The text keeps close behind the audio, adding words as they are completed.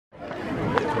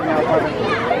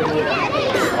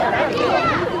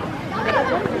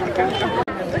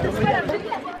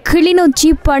கிளிநொச்சி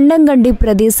பன்னங்கண்டி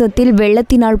பிரதேசத்தில்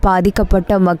வெள்ளத்தினால்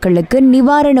பாதிக்கப்பட்ட மக்களுக்கு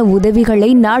நிவாரண உதவிகளை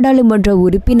நாடாளுமன்ற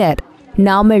உறுப்பினர்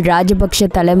நாமல் ராஜபக்ஷ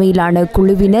தலைமையிலான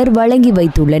குழுவினர் வழங்கி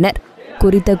வைத்துள்ளனர்.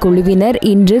 குறித்த குழுவினர்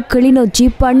இன்று கிளிநொச்சி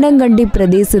பன்னங்கண்டி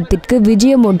பிரதேசத்திற்கு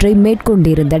விஜயம் ஒன்றை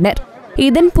மேற்கொண்டிருந்தனர்.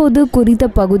 இதன்போது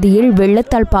குறித்த பகுதியில்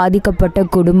வெள்ளத்தால் பாதிக்கப்பட்ட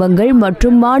குடும்பங்கள்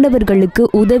மற்றும் மாணவர்களுக்கு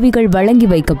உதவிகள் வழங்கி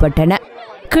வைக்கப்பட்டன.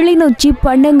 கிளிநொச்சி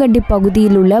பன்னங்கண்டி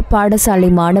பகுதியில் உள்ள பாடசாலை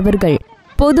மாணவர்கள்,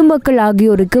 பொதுமக்கள்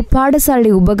ஆகியோருக்கு பாடசாலை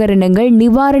உபகரணங்கள்,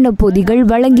 நிவாரண பொதிகள்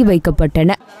வழங்கி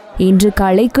வைக்கப்பட்டன. இன்று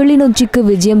காலை கிளிநொச்சிக்கு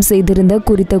விஜயம் செய்திருந்த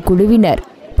குறித்த குழுவினர்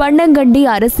பன்னங்கண்டி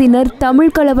அரசினர்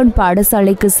தமிழ்கலவன்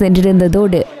பாடசாலைக்கு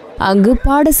சென்றிருந்ததோடு அங்கு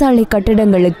பாடசாலை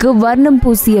கட்டடங்களுக்கு வர்ணம்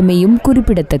பூசியமையும்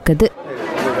குறிப்பிடத்தக்கது.